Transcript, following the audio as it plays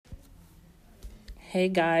Hey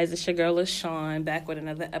guys, it's your girl LaShawn back with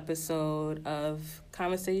another episode of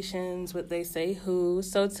Conversations with They Say Who.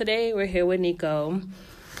 So today we're here with Nicco,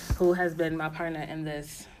 who has been my partner in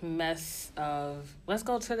this mess of let's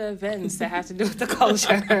go to the events that have to do with the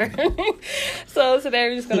culture. So today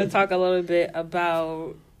we're just going to talk a little bit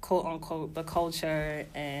about quote unquote the culture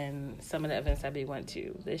and some of the events that we went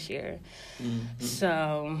to this year. Mm-hmm.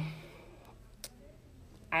 So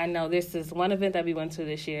I know this is one event that we went to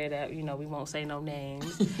this year that, we won't say no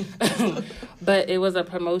names. But it was a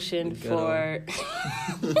promotion for...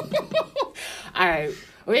 All right.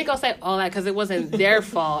 We ain't going to say all that because it wasn't their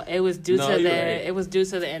fault. It was due It was due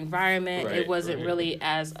to the environment. Right, it wasn't really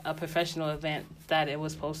as a professional event that it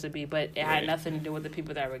was supposed to be. But it had nothing to do with the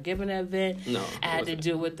people that were giving the event. No, it had to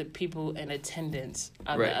do with the people in attendance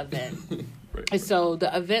of the event. And so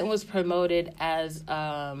the event was promoted as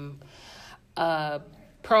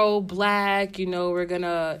pro-black, we're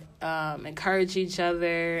gonna encourage each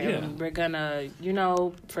other, and we're gonna,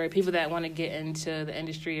 for people that want to get into the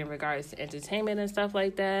industry in regards to entertainment and stuff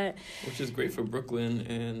like that. Which is great for Brooklyn,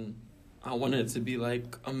 and I wanted it to be,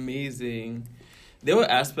 amazing. There were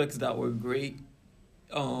aspects that were great.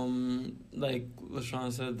 Like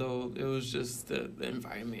LaShawn said, though, it was just the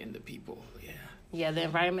environment and the people, Yeah, the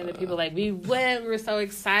environment of people. We were so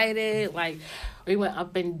excited. We went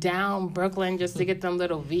up and down Brooklyn just to get them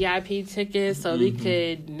little VIP tickets so we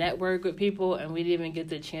could network with people. And we didn't even get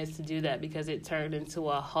the chance to do that because it turned into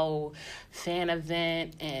a whole fan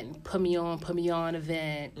event and put me on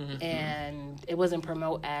event. Mm-hmm. And it wasn't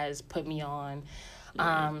promote as put me on.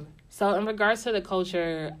 Yeah. So in regards to the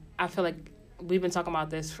culture, I feel like we've been talking about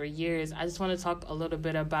this for years. I just want to talk a little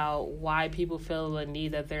bit about why people feel the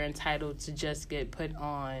need that they're entitled to just get put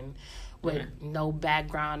on with no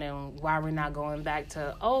background, and why we're not going back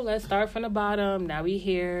to, let's start from the bottom. Now we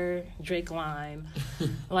hear Drake line.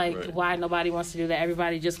 Why nobody wants to do that.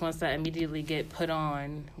 Everybody just wants to immediately get put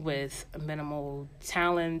on with minimal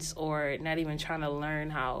talents or not even trying to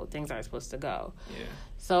learn how things are supposed to go. Yeah.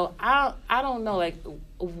 So I don't know,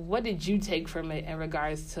 what did you take from it in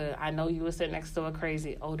regards to, I know you were sitting next to a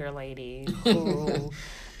crazy older lady who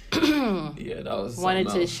that was wanted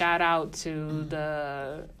to shout out to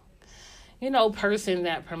the, person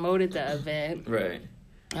that promoted the event. Right.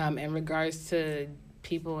 In regards to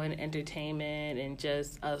people in entertainment and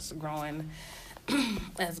just us growing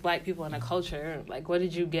as Black people in a culture. What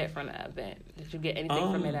did you get from the event? Did you get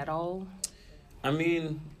anything from it at all? I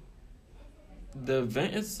mean, the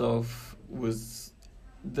event itself was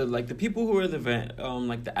the people who were at the event,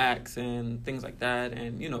 the acts and things like that,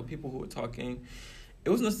 and people who were talking. It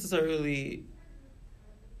was necessarily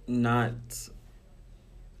not.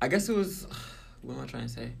 I guess it was. What am I trying to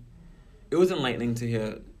say? It was enlightening to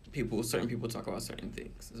hear certain people talk about certain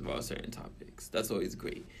things, about certain topics. That's always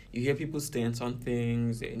great. You hear people's stance on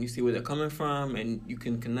things, and you see where they're coming from, and you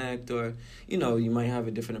can connect, or you might have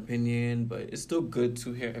a different opinion, but it's still good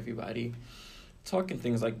to hear everybody talking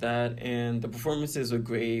things like that. And the performances are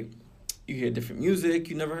great. You hear different music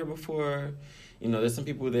you never heard before. There's some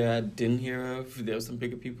people that I didn't hear of. There were some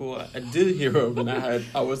bigger people I did hear of, and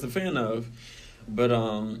I was a fan of. But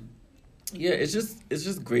it's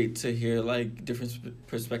just great to hear different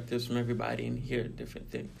perspectives from everybody and hear different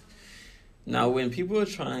things. Now, when people are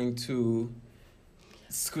trying to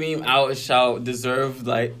scream out and shout, deserve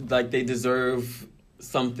they deserve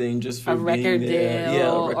something just for a record being there.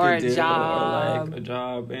 Deal, or a deal, job, or a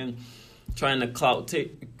job, and trying to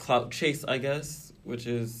clout chase, I guess, which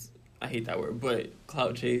is, I hate that word, but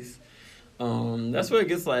clout chase. That's where it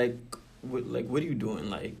gets what are you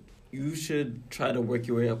doing? You should try to work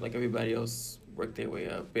your way up like everybody else work their way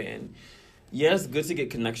up. And it's good to get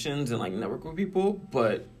connections and network with people,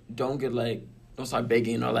 but don't get don't start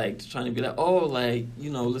begging or trying to be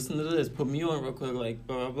listen to this, put me on real quick,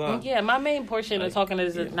 blah, blah, blah. Yeah, my main portion of talking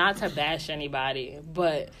is not to bash anybody,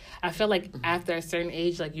 but I feel after a certain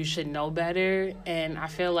age, you should know better. And I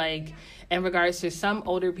feel in regards to some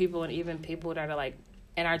older people and even people that are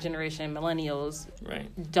in our generation, millennials,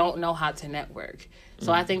 don't know how to network.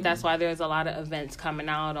 So I think that's why there's a lot of events coming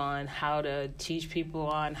out on how to teach people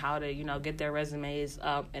on how to, get their resumes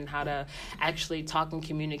up and how to actually talk and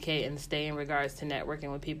communicate and stay in regards to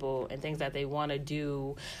networking with people and things that they want to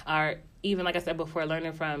do, or even, like I said before,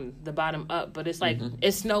 learning from the bottom up. But it's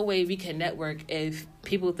it's no way we can network if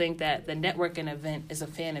people think that the networking event is a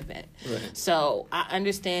fan event. Right. So I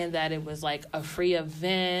understand that it was a free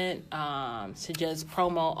event to just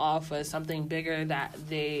promo off of something bigger that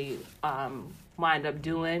they wind up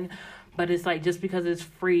doing. But it's just because it's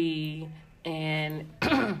free and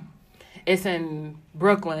it's in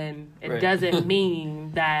Brooklyn, it doesn't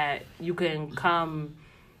mean that you can come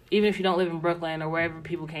even if you don't live in Brooklyn or wherever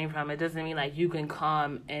people came from, it doesn't mean like you can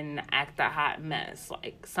come and act a hot mess.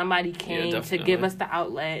 Like somebody came to give us the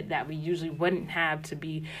outlet that we usually wouldn't have, to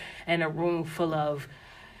be in a room full of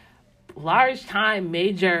large time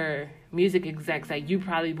major music execs that you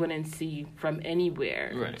probably wouldn't see from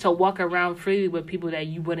anywhere. Right. To walk around freely with people that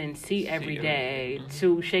you wouldn't see every day. Mm-hmm.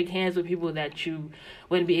 To shake hands with people that you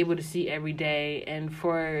wouldn't be able to see every day. And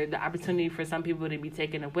for the opportunity for some people to be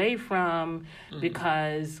taken away from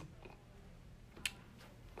because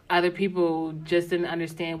other people just didn't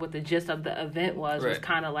understand what the gist of the event was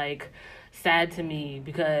kind of like sad to me,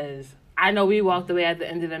 because I know we walked away at the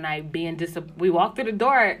end of the night being we walked through the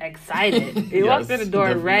door excited. We walked through the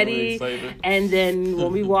door ready. Excited. And then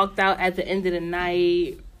when we walked out at the end of the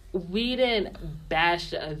night, we didn't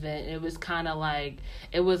bash the event. It was kind of like,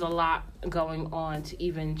 it was a lot going on to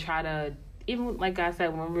even try to, even like I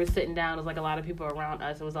said, when we were sitting down, it was like a lot of people around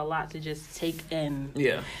us. It was a lot to just take in.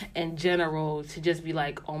 Yeah. In general, to just be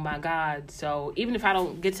like, oh my God. So even if I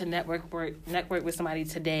don't get to network with somebody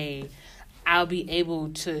today, I'll be able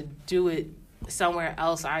to do it somewhere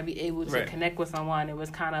else. I'll be able to connect with someone. It was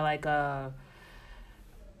kind of like I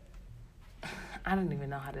don't even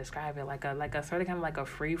know how to describe it. Like a sort of kind of like a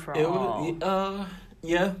free for all.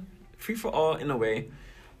 Yeah, free for all in a way.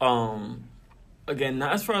 Again,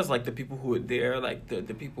 not as far as like the people who were there, like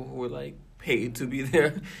the people who were like paid to be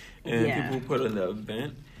there, and people who put on the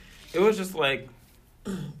event. It was just like,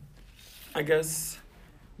 I guess,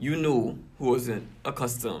 you knew who wasn't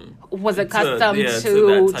accustomed to this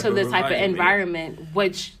type of environment,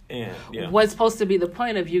 which was supposed to be the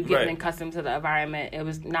point of you getting accustomed to the environment. It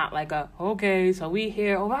was not like okay, so we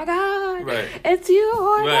here, oh my God, it's you,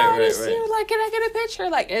 oh my God, it's you, like, can I get a picture?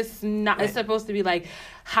 Like, it's not, it's supposed to be like,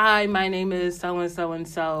 hi, my name is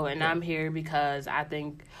so-and-so, and I'm here because I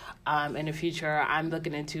think in the future I'm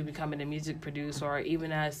looking into becoming a music producer or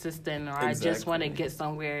even an assistant, or I just want to get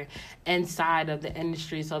somewhere inside of the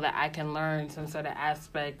industry so that I can learn some sort of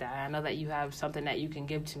aspect that I know that you have something that you can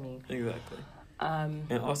give to me. Exactly.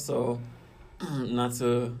 And also, not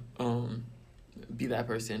to be that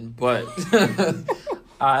person, but there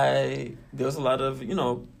was a lot of,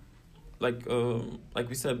 like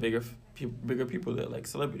we said, bigger people that like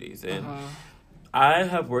celebrities, and I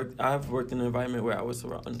have worked in an environment where I was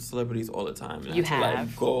around celebrities all the time. And I had to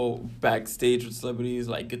like go backstage with celebrities,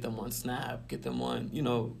 like get them on Snap, get them on,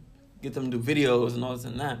 get them to do videos and all this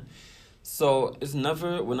and that. So it's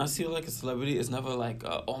never, when I see like a celebrity, it's never like,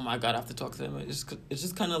 oh my God, I have to talk to them. It's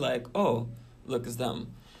just kind of like, oh, look, it's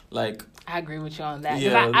them. Like, I agree with you on that.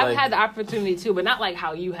 Because I've had the opportunity too, but not like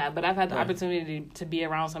how you have, but I've had the opportunity to be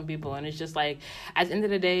around some people, and it's just like, at the end of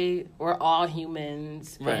the day, we're all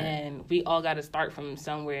humans, and we all got to start from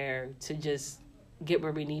somewhere to just get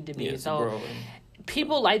where we need to be. Yeah, so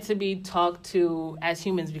people like to be talked to as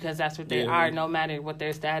humans because that's what they are, no matter what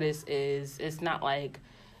their status is. It's not like,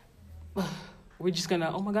 we're just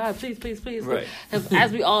gonna, oh my God, please, please, please. Right. Because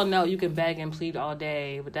as we all know, you can beg and plead all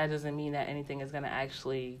day, but that doesn't mean that anything is gonna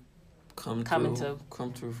actually come to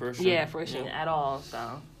fruition. Yeah, fruition at all.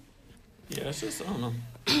 So. Yeah, it's just, I don't know.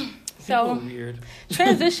 So weird.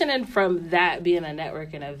 Transitioning from that being a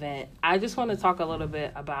networking event, I just want to talk a little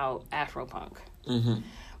bit about Afropunk.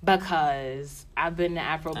 Because I've been to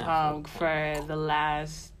Afropunk for the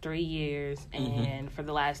last 3 years, and for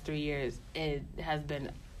the last 3 years, it has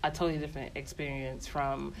been a totally different experience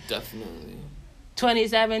from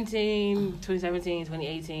 2017,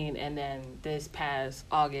 2018, and then this past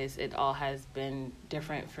August. It all has been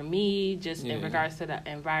different for me, just in regards to the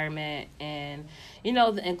environment and,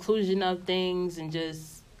 the inclusion of things, and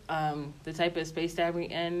just the type of space that we're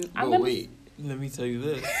in. Let me tell you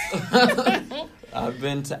this. I've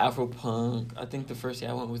been to Afropunk. I think the first year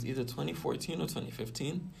I went was either 2014 or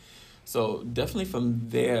 2015. So definitely from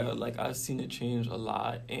there, like, I've seen it change a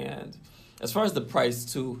lot. And as far as the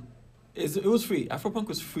price too, it was free. Afropunk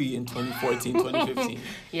was free in 2014, 2015.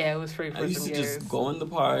 Yeah, it was free for some years. I used to just go in the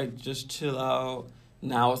park, just chill out.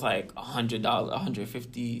 Now it's like $100,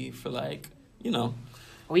 $150 for like, a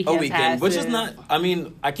weekend, passes. Which is not, I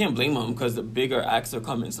mean, I can't blame them because the bigger acts are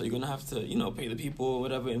coming, so you're going to have to, pay the people or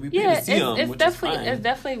whatever, and we pay to see them, which is fine. It's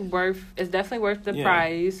definitely worth the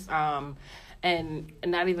price. And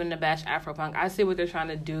not even to bash Afropunk. I see what they're trying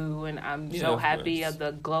to do, and I'm so happy of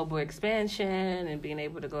the global expansion and being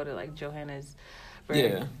able to go to like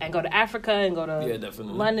Johannesburg and go to Africa and go to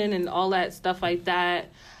London and all that stuff like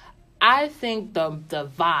that. I think the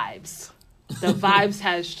vibes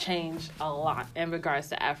has changed a lot in regards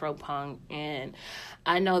to Afropunk, and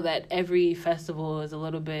I know that every festival is a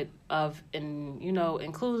little bit of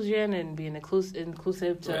inclusion and being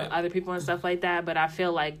inclusive to other people and stuff like that, but I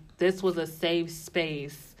feel like this was a safe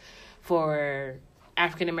space for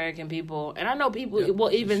African American people, and I know people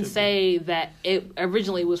will even say that it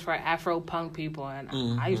originally was for Afro punk people,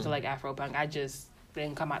 and I used to like Afro punk. I just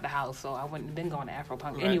didn't come out the house, so I wouldn't have been going to Afro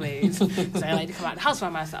punk anyways. So I like to come out the house by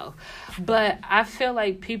myself. But I feel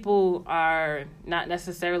like people are not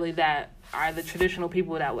necessarily that are the traditional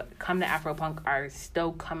people that would come to Afro punk are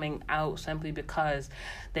still coming out simply because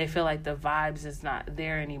they feel like the vibes is not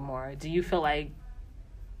there anymore. Do you feel like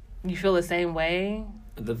you feel the same way?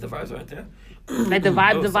 The vibes aren't there. Like the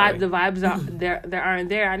vibes are there aren't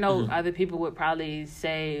there. I know other people would probably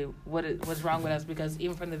say what's wrong with us because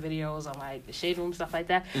even from the videos on like the shade room stuff like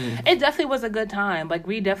that, it definitely was a good time. Like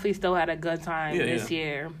we definitely still had a good time this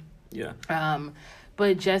year. Yeah.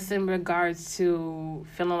 But just in regards to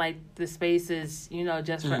feeling like the space is, you know,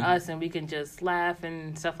 just for us and we can just laugh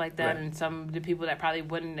and stuff like that, and some of the people that probably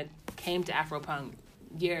wouldn't have came to Afropunk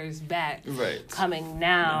years back coming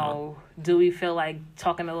now, do we feel like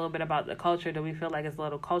talking a little bit about the culture? Do we feel like it's a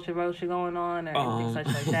little culture roaster going on or anything such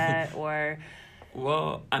like that? Or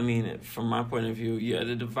well, I mean, from my point of view, yeah,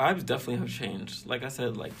 the vibes definitely have changed. Like I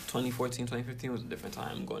said, like 2014, 2015 was a different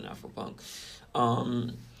time going Afropunk.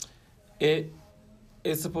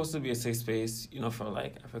 It's supposed to be a safe space, you know, for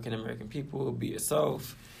like African American people. Be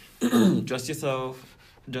yourself, dress yourself,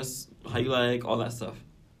 just how you like, all that stuff.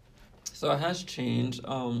 So it has changed.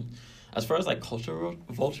 As far as like culture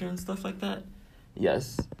vulture and stuff like that,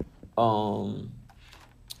 yes. Some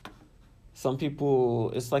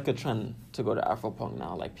people, it's like a trend to go to Afropunk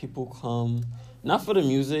now. Like people come not for the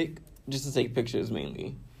music, just to take pictures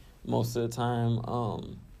mainly, most of the time.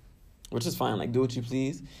 Which is fine. Like do what you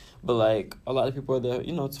please. But, like, a lot of people are there,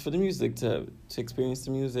 you know, it's for the music, to experience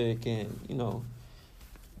the music and, you know,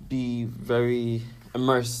 be very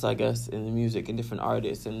immersed, I guess, in the music and different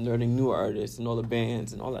artists and learning new artists and all the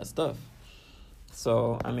bands and all that stuff.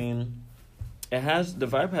 So, I mean, the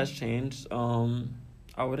vibe has changed.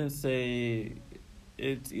 I wouldn't say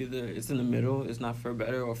it's in the middle. It's not for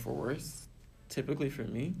better or for worse, typically for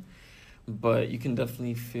me. But you can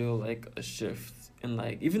definitely feel, like, a shift in,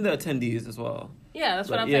 like, even the attendees as well. Yeah, that's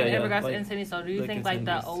what I'm saying in regards to Insanity. So do you like think like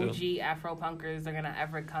the OG too. Afro-punkers are going to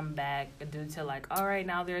ever come back due to like, all right,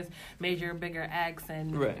 now there's major, bigger acts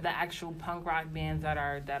and the actual punk rock bands that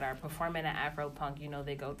are performing at Afro-punk, you know,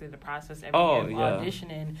 they go through the process every year of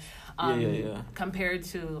auditioning compared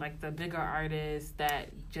to like the bigger artists that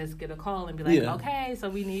just get a call and be like, okay, so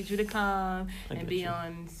we need you to come and be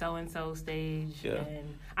on so-and-so stage. Yeah.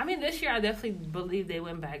 And I mean, this year I definitely believe they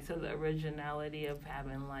went back to the originality of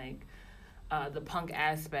having like the punk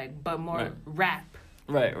aspect, but more rap.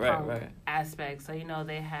 Right. Aspect. So, you know,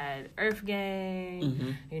 they had Earth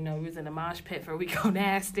Gang. You know, we was in the mosh pit for We Go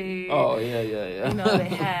Nasty. Oh, yeah. You know, they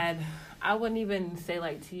had, I wouldn't even say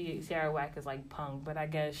like Sierra Whack is like punk, but I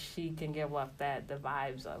guess she can give off the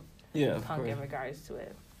vibes of punk in regards to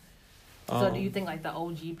it. So do you think like the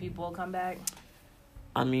OG people will come back?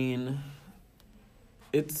 I mean,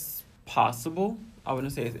 it's possible. I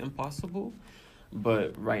wouldn't say it's impossible.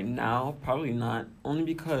 But right now, probably not. Only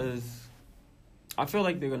because I feel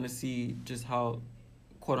like they're going to see just how,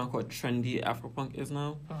 quote-unquote, trendy Afropunk is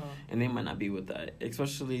now. And they might not be with that.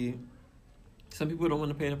 Especially, some people don't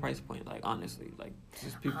want to pay the price point. Like, honestly. Like,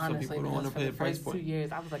 some people don't want to pay the price point. 2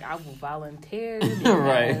 years, I was like, I will volunteer.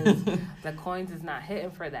 Because the coins is not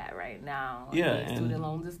hitting for that right now. Yeah. And student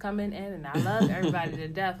loans is coming in. And I love everybody to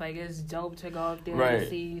death. Like, it's dope to go up there and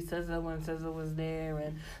see SZA when SZA was there.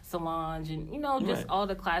 And Solange. And, you know, just all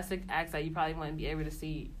the classic acts that you probably wouldn't be able to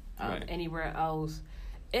see anywhere else.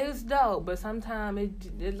 It's dope. But sometimes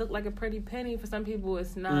it looked like a pretty penny. For some people,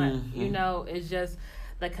 it's not. You know, it's just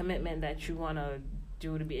the commitment that you want to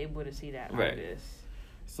do to be able to see that artist.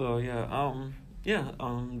 So,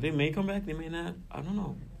 they may come back, they may not. I don't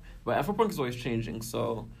know. But Afropunk is always changing,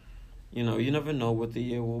 so, you know, you never know what the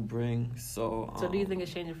year will bring. So do you think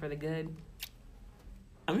it's changing for the good?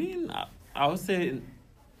 I mean, I would say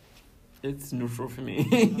it's neutral for me.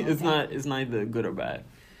 Okay. It's not either good or bad.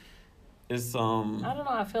 It's I don't know.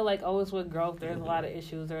 I feel like always with growth, there's a lot of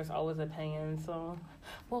issues. There's always opinions. So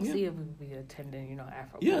we'll see if we'll be attending, you know,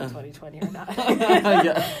 Afro 2020 or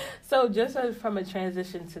not. So just from a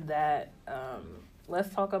transition to that,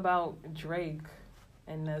 let's talk about Drake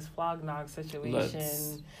and this flog knock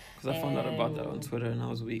situation. Because I found out about that on Twitter and I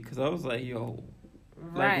was weak. Because I was like, yo,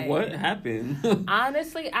 like what happened?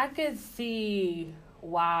 Honestly, I could see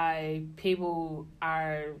why people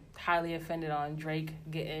are highly offended on Drake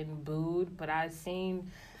getting booed, but I've seen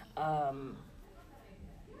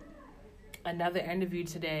another interview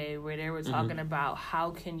today where they were talking about how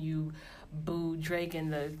can you boo Drake,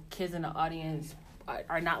 and the kids in the audience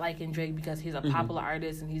are not liking Drake because he's a popular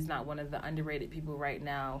artist and he's not one of the underrated people right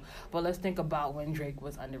now. But let's think about when Drake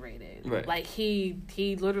was underrated. Right. Like, he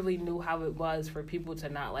literally knew how it was for people to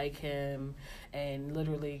not like him. And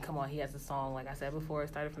literally, come on, he has a song, like I said before,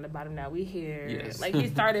 started from the bottom, now we here. Yes. Like, he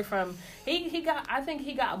started from, I think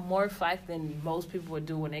he got more flack than most people would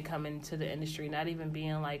do when they come into the industry, not even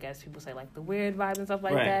being like, as people say, like the weird vibes and stuff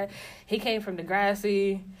like that. He came from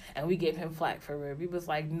Degrassi, and we gave him flack for real. We was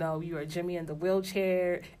like, no, you are Jimmy in the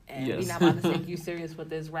wheelchair, and we not about to take you serious with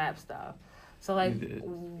this rap stuff. So, like,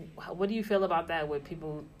 what do you feel about that with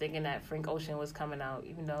people thinking that Frank Ocean was coming out,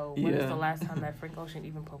 even though when was the last time that Frank Ocean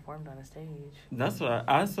even performed on a stage? That's what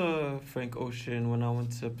I saw Frank Ocean when I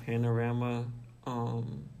went to Panorama. I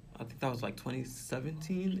think that was like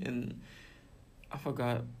 2017, and I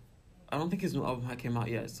forgot. I don't think his new album had came out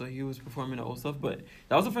yet, so he was performing the old stuff. But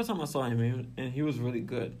that was the first time I saw him, and he was really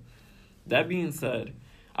good. That being said,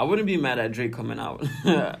 I wouldn't be mad at Drake coming out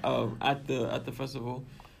at the festival.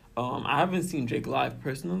 I haven't seen Drake live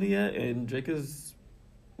personally yet, and Drake is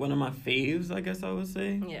one of my faves, I guess I would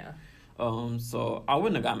say. Yeah. So I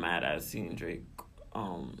wouldn't have got mad at seeing Drake.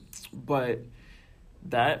 But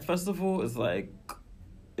that festival is like,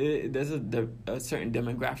 there's a certain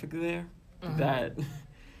demographic there that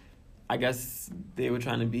I guess they were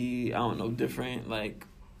trying to be, I don't know, different. Like,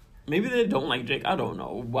 maybe they don't like Drake. I don't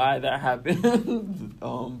know why that happened. I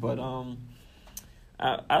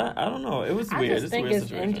don't know. It was weird. I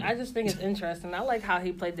just think it's interesting. I like how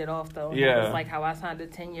he played it off, though. Yeah. It's like how I signed a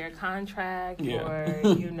 10-year contract for,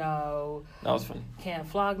 that was funny. Can't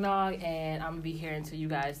Flog Nog, and I'm going to be here until you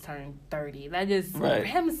guys turn 30. That just,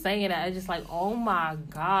 him saying that, it's just like, oh my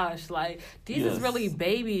gosh. Like, these is really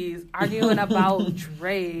babies arguing about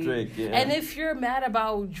Drake. And if you're mad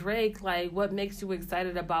about Drake, like, what makes you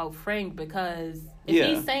excited about Frank? Because if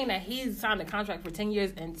he's saying that he's signed a contract for 10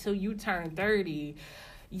 years until you turn 30,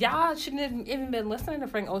 y'all shouldn't have even been listening to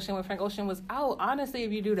Frank Ocean when Frank Ocean was out. Honestly,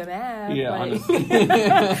 if you do the math, honestly.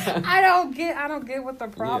 I don't get what the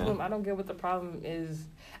problem. I don't get what the problem is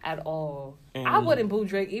at all. And I wouldn't boo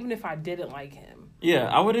Drake even if I didn't like him. Yeah,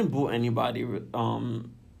 I wouldn't boo anybody. I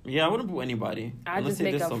wouldn't boo anybody. I just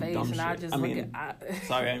make a face and I just look at.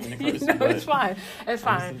 Sorry, I didn't mean to curse. It's fine. It's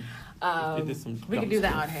fine. We can do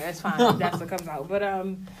that on here. It's fine. That's what comes out. But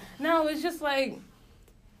no, it's just like,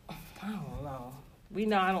 I don't know. We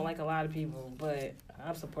know I don't like a lot of people, but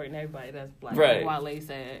I'm supporting everybody that's black. Right. Like Wale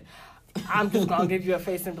said, I'm just gonna give you a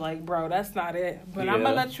face and be like, bro, that's not it. But I'm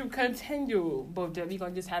gonna let you continue. But then we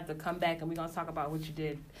gonna just have to come back and we gonna talk about what you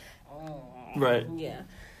did. Right. Yeah.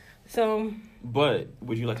 So. But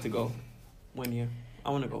would you like to go 1 year?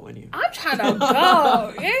 I want to go 1 year. I'm trying to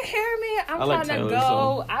go. You hear me? I'm trying to go.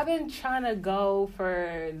 So. I've been trying to go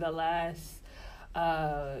for the last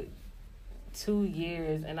 2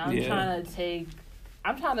 years, and I'm trying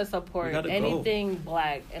to support anything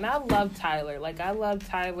black. And I love Tyler. Like, I love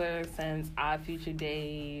Tyler since Odd Future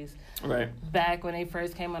days. Right. Back when they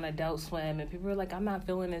first came on Adult Swim, and people were like, I'm not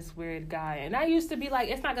feeling this weird guy. And I used to be like,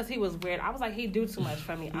 it's not because he was weird. I was like, he do too much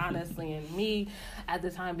for me, honestly. And me, at the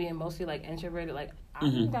time, being mostly, like, introverted, like, I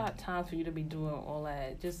don't got time for you to be doing all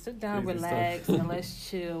that. Just sit down, relax, and let's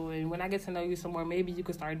chill. And when I get to know you some more, maybe you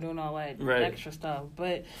can start doing all that extra stuff.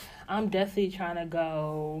 But I'm definitely trying to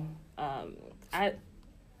go.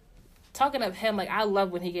 Talking of him, like, I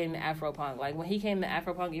love when he came to Afropunk. Like, when he came to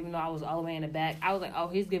Afropunk, even though I was all the way in the back, I was like, oh,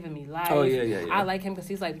 he's giving me life. Oh, yeah. I like him because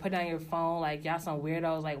he's like, put down your phone. Like, y'all some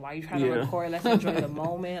weirdos. Like, why you trying to record? Let's enjoy the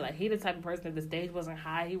moment. Like, he the type of person, if the stage wasn't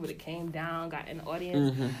high, he would have came down, got in the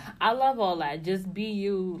audience. I love all that. Just be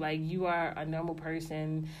you. Like, you are a normal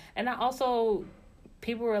person. And I also...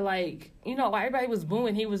 People were like, while everybody was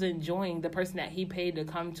booing, he was enjoying the person that he paid to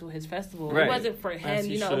come to his festival. Right. It wasn't for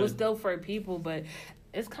him, it was still for people, but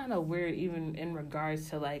it's kind of weird even in regards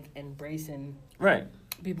to, like, embracing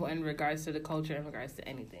people in regards to the culture, in regards to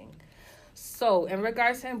anything. So, in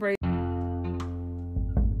regards to embracing...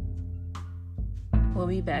 We'll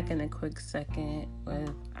be back in a quick second with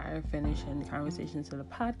our finishing conversation to the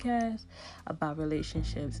podcast about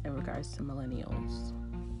relationships in regards to millennials.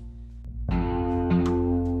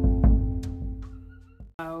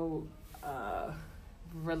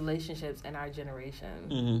 Relationships in our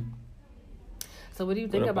generation. So what do you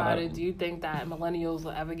think about it? Do you think that millennials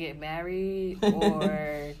will ever get married,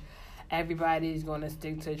 or everybody's going to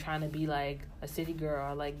stick to trying to be like a city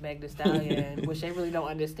girl or like Meg Thee Stallion? Which they really don't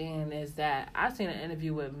understand is that I've seen an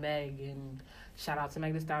interview with Meg, and shout out to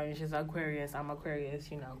Meg Thee Stallion. She's Aquarius. I'm Aquarius.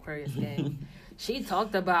 Aquarius gang. She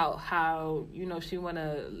talked about how she want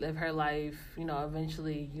to live her life.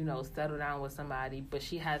 Eventually settle down with somebody, but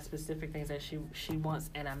she has specific things that she wants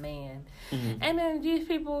in a man. Mm-hmm. And then these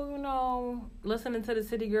people, listening to the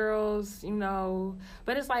city girls,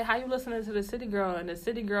 but it's like, how you listening to the city girl and the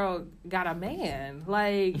city girl got a man?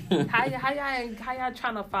 Like how y'all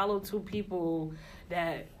trying to follow two people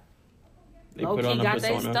that low-key got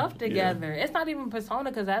their stuff together. Yeah. It's not even persona,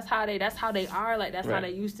 because that's how they are. Like, that's how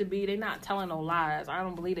they used to be. They not telling no lies. I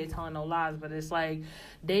don't believe they telling no lies, but it's like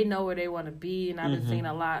they know where they want to be. And I've been seeing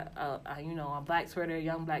a lot, on Black Twitter,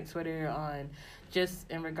 young Black Twitter, on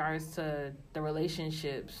just in regards to the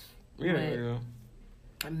relationships with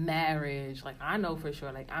marriage. Like, I know for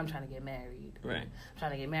sure, like, I'm trying to get married. Right. I'm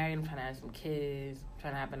trying to get married. I'm trying to have some kids. I'm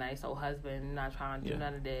trying to have a nice old husband. I'm not trying to do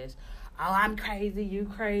none of this. Oh, I'm crazy, you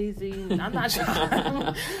crazy. I'm not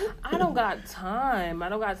trying. I don't got time. I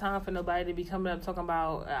don't got time for nobody to be coming up talking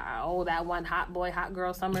about, that one hot boy, hot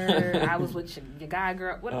girl summer. I was with your guy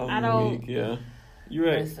girl. What? I don't. Week, yeah. You're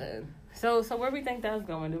right. Listen. So where we think that's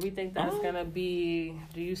going? Do we think that's going to be,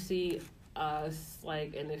 do you see us,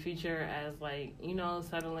 like, in the future as, like,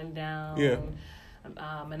 settling down? Yeah.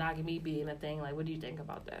 Monogamy being a thing. Like, what do you think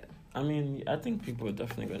about that? I mean, I think people are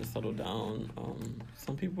definitely going to settle down.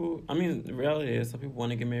 Some people, the reality is some people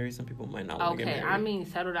want to get married, some people might not want to get married. Okay, I mean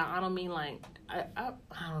settle down. I don't mean like, I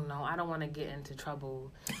don't know. I don't want to get into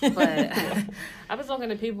trouble. But I've been talking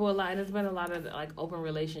to people a lot, and there's been a lot of, like, open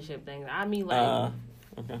relationship things. I mean, like,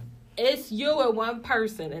 okay. It's you and one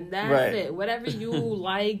person, and that's it. Whatever you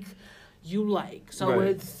like, you like. So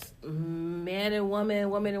it's man and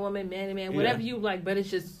woman, woman and woman, man and man, whatever you like, but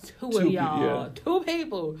it's just two of y'all. Two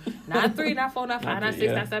people. Not 3, not 4, not 5, not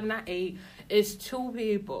 6, not 7, not 8. It's two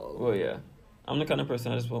people. Well, yeah. I'm the kind of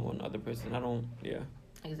person I just want one other person. I don't,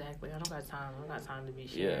 Exactly. I don't got time. I don't got time to be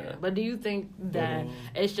shit. Yeah. But do you think that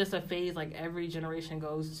it's just a phase like every generation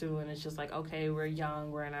goes to, and it's just like, okay, we're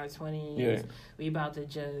young, we're in our 20s, we about to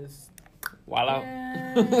just... Wild out.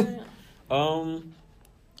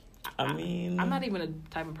 I mean... I'm not even the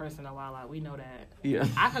type of person to wild out. We know that. Yeah.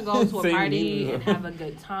 I could go to a party and have a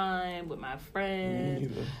good time with my friends,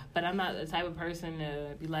 but I'm not the type of person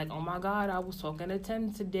to be like, oh my God, I was talking to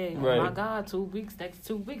Tim today. Oh my God, next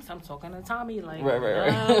 2 weeks, I'm talking to Tommy. Like,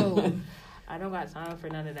 no. I don't got time for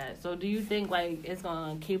none of that. So do you think, like, it's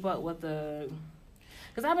going to keep up with the...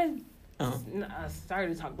 Because I've been... sorry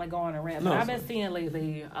to talk, like, go on a rant, but I've been seeing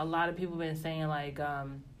lately, a lot of people been saying, like,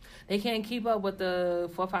 they can't keep up with the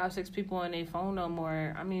 4, 5, 6 people on their phone no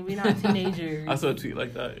more. I mean, we're not teenagers. I saw a tweet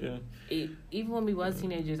like that, yeah. Even when we was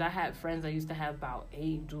teenagers, I had friends that used to have about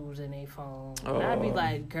 8 dudes in their phone. And I'd be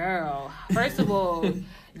like, girl, first of all,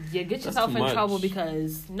 you get yourself in trouble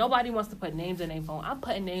because nobody wants to put names in their phone. I'm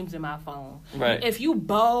putting names in my phone. Right. If you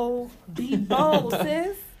bold, be bold,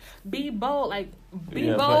 sis. Be bold, like,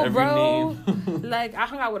 be bold, bro. Like, I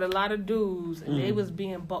hung out with a lot of dudes, and they was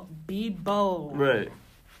being bold. Be bold. Right.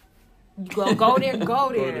 Go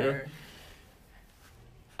there.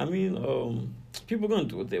 I mean, people are going to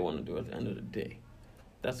do what they want to do at the end of the day.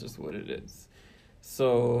 That's just what it is.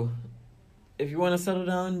 So, if you want to settle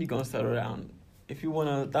down, you're going to settle down. If you want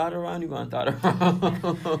to thought around, you're going to thought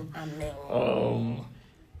around.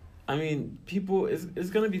 I mean, people, it's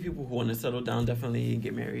going to be people who want to settle down, definitely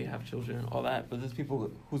get married, have children, all that. But there's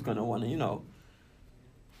people who's going to want to,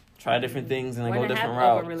 try different things and go different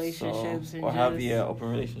routes. Open relationships or have open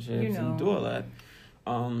relationships and do all that.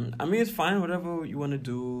 I mean, it's fine, whatever you want to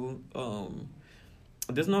do.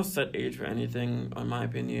 There's no set age for anything, in my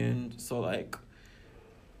opinion. So, like,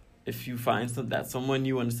 if you find that's someone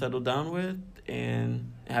you want to settle down with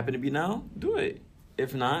and it happen to be now, do it.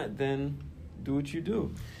 If not, then do what you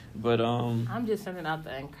do. But I'm just sending out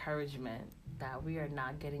the encouragement that we are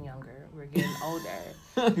not getting younger. We're getting older.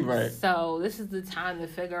 Right. So this is the time to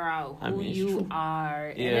figure out who you are.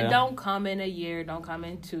 And it don't come in a year, don't come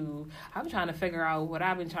in 2. I'm trying to figure out what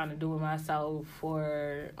I've been trying to do with myself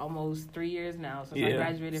for almost 3 years now. Since I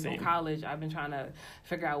graduated from college, I've been trying to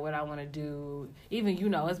figure out what I want to do. Even,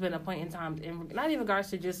 it's been a point in time, not in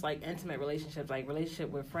regards to just, like, intimate relationships, like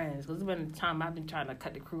relationship with friends. Because it's been a time I've been trying to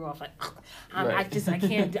cut the crew off. Like, I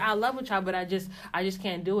can't. I love with y'all, but I just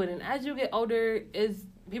can't do it. And as you get older,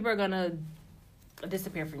 people are gonna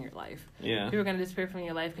disappear from your life. Yeah, people are gonna disappear from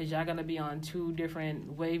your life because y'all gonna be on 2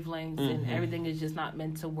 different wavelengths, and everything is just not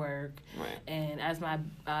meant to work. Right. And as my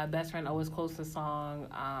best friend always quotes the song,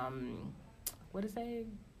 what it say?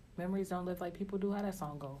 Memories don't live like people do. How that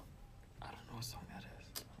song go? I don't know what song that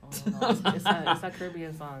is. It's a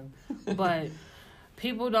Caribbean song, but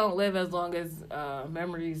people don't live as long as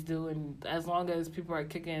memories do, and as long as people are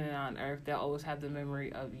kicking it on Earth, they'll always have the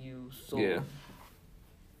memory of you. So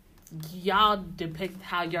y'all depict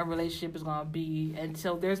how your relationship is gonna be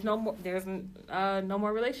until there's no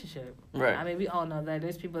more relationship. Right. I mean, we all know that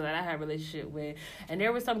there's people that I had a relationship with, and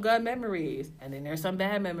there were some good memories, and then there's some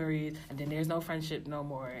bad memories, and then there's no friendship no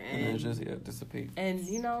more, and it just dissipate. And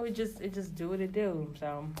it just do what it do.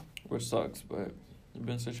 So, which sucks, but there've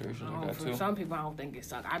been situations like that too. Some people, I don't think it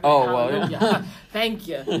sucks. Yeah. Thank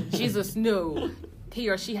you. Jesus knew he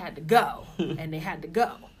or she had to go, and they had to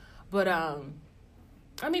go. But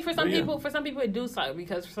I mean, for some people it do suck,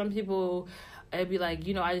 because for some people it'd be like,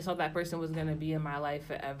 I just thought that person was gonna be in my life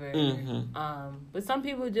forever. Mm-hmm. But some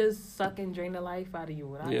people just suck and drain the life out of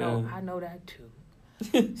you. And I know that too.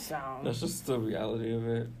 So that's just the reality of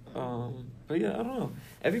it. But yeah, I don't know.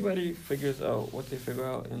 Everybody figures out what they figure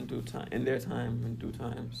out in due time, in their time, in due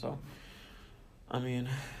time. So, I mean,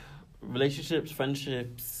 relationships,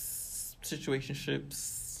 friendships,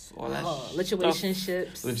 situationships. All that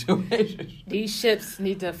situationships. These ships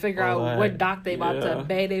need to figure out what dock they about to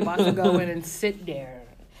bay. They about to go in and sit there.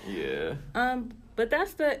 Yeah. But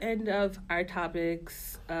that's the end of our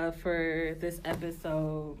topics for this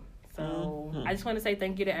episode. So I just want to say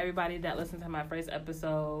thank you to everybody that listened to my first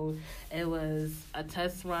episode. It was a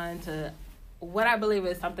test run to what I believe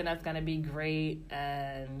is something that's going to be great,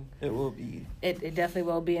 and it will be. It definitely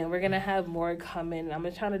will be, and we're going to have more coming. I'm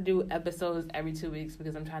trying to do episodes every 2 weeks,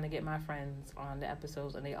 because I'm trying to get my friends on the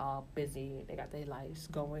episodes, and they all busy. They got their lives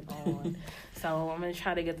going on. So I'm going to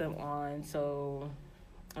try to get them on. So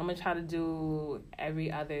I'm going to try to do every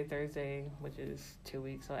other Thursday, which is 2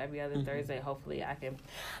 weeks. So every other Thursday, hopefully I can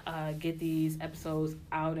get these episodes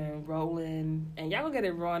out and rolling. And y'all gonna get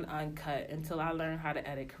it raw and uncut until I learn how to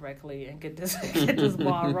edit correctly and get this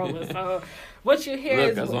ball rolling. So what you hear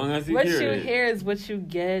is what you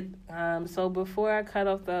get. So before I cut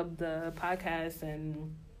off the podcast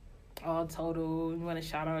and all total, you want to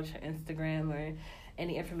shout out your Instagram or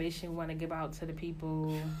any information you want to give out to the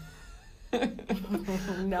people?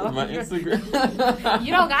 No, my Instagram.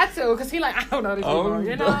 You don't got to, because he like, I don't know this people,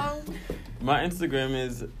 My Instagram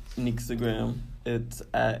is Nicstagram. It's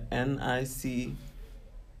at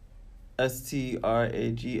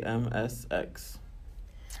NICSTRAGMSX.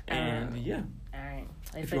 And yeah. Alright.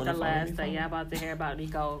 If it's the last that y'all about to hear about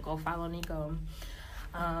Nicco, go follow Nicco.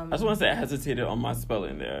 I just want to say I hesitated on my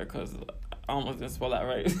spelling there, because I almost didn't spell that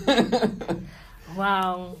right.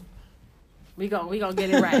 Wow. We gonna get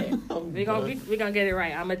it right. we gonna get it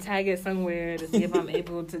right. I'm gonna tag it somewhere to see if I'm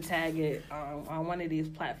able to tag it on one of these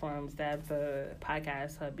platforms that the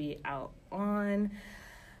podcast will be out on.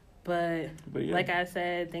 But yeah. Like I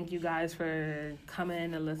said, thank you guys for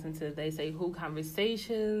coming and listening to They Say Who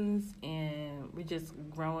Conversations, and we're just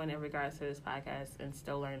growing in regards to this podcast and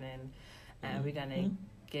still learning, and we're gonna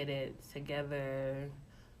get it together.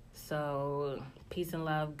 So, peace and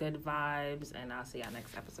love, good vibes, and I'll see y'all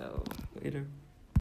next episode. Later.